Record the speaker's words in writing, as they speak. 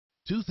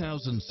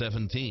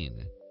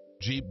2017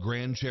 Jeep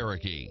Grand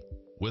Cherokee.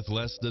 With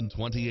less than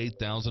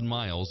 28,000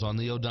 miles on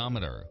the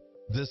odometer,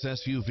 this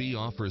SUV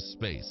offers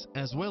space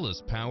as well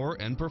as power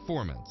and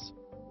performance.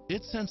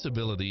 Its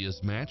sensibility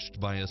is matched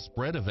by a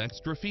spread of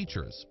extra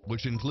features,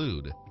 which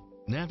include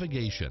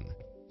navigation,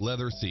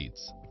 leather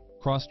seats,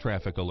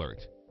 cross-traffic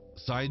alert,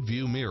 side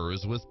view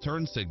mirrors with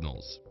turn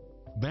signals,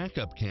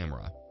 backup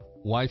camera,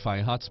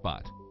 Wi-Fi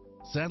hotspot,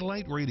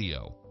 satellite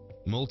radio,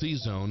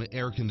 multi-zone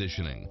air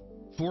conditioning,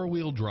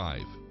 four-wheel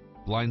drive,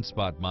 blind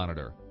spot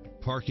monitor,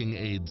 parking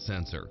aid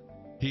sensor,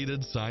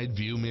 heated side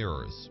view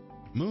mirrors,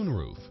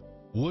 moonroof,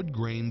 wood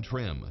grain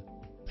trim,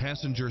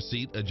 passenger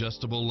seat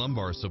adjustable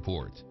lumbar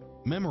support,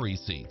 memory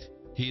seat,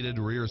 heated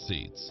rear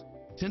seats,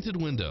 tinted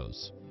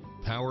windows,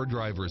 power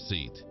driver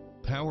seat,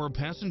 power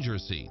passenger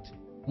seat.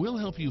 We'll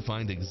help you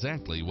find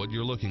exactly what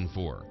you're looking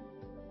for.